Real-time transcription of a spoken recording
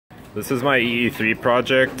This is my EE3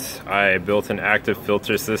 project. I built an active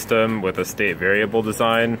filter system with a state variable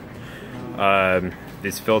design.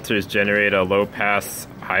 These filters generate a low pass,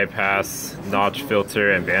 high pass, notch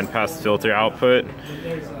filter, and band pass filter output,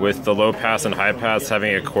 with the low pass and high pass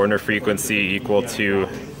having a corner frequency equal to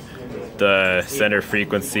the center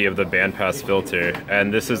frequency of the band pass filter.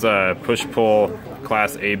 And this is a push-pull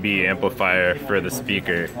class AB amplifier for the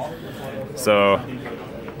speaker. So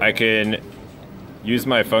I can use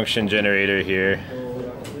my function generator here,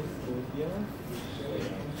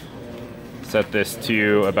 set this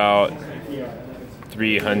to about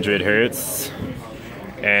 300 Hertz,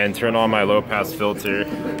 and turn on my low pass filter,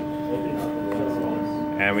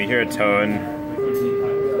 and we hear a tone.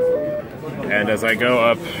 And as I go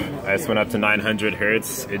up, I just went up to 900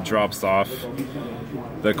 Hertz, it drops off.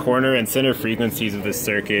 The corner and center frequencies of this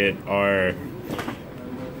circuit are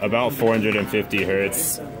about 450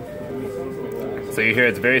 Hertz. So you hear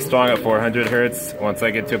it's very strong at 400 Hertz. Once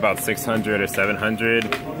I get to about 600 or 700,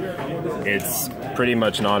 it's pretty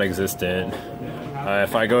much non-existent.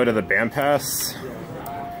 If I go to the band pass,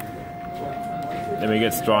 then we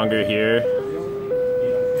get stronger here.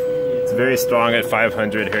 It's very strong at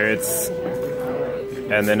 500 Hertz.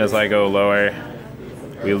 And then as I go lower,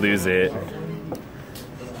 we lose it.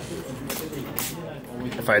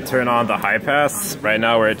 If I turn on the high pass, right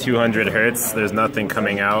now we're at 200 Hertz, there's nothing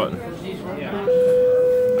coming out.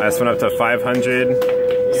 I just went up to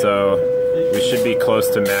 500, so we should be close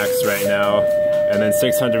to max right now. And then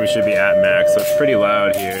 600 we should be at max, so it's pretty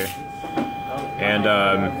loud here. And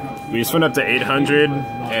we just went up to 800,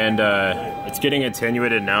 and it's getting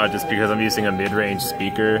attenuated now just because I'm using a mid-range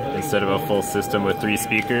speaker instead of a full system with 3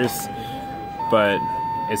 speakers. But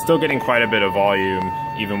it's still getting quite a bit of volume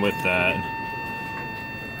even with that.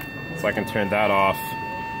 So I can turn that off.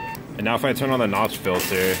 And now if I turn on the notch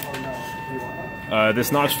filter,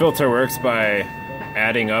 this notch filter works by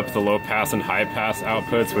adding up the low pass and high pass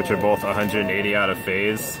outputs, which are both 180 out of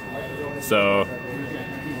phase. So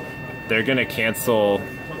they're gonna cancel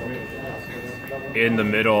in the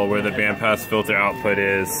middle where the band pass filter output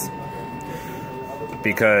is,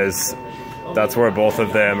 because that's where both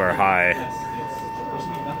of them are high.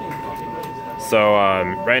 So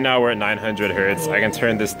right now we're at 900 Hertz. I can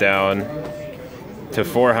turn this down to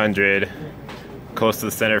 400, close to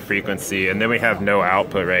the center frequency, and then we have no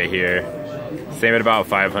output right here. Same at about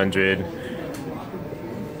 500.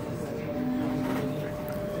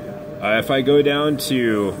 If I go down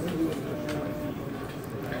to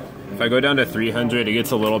 300, it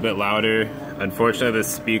gets a little bit louder. Unfortunately, this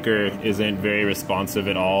speaker isn't very responsive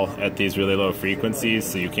at all at these really low frequencies,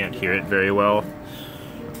 so you can't hear it very well.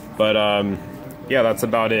 But yeah, that's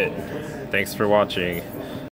about it. Thanks for watching.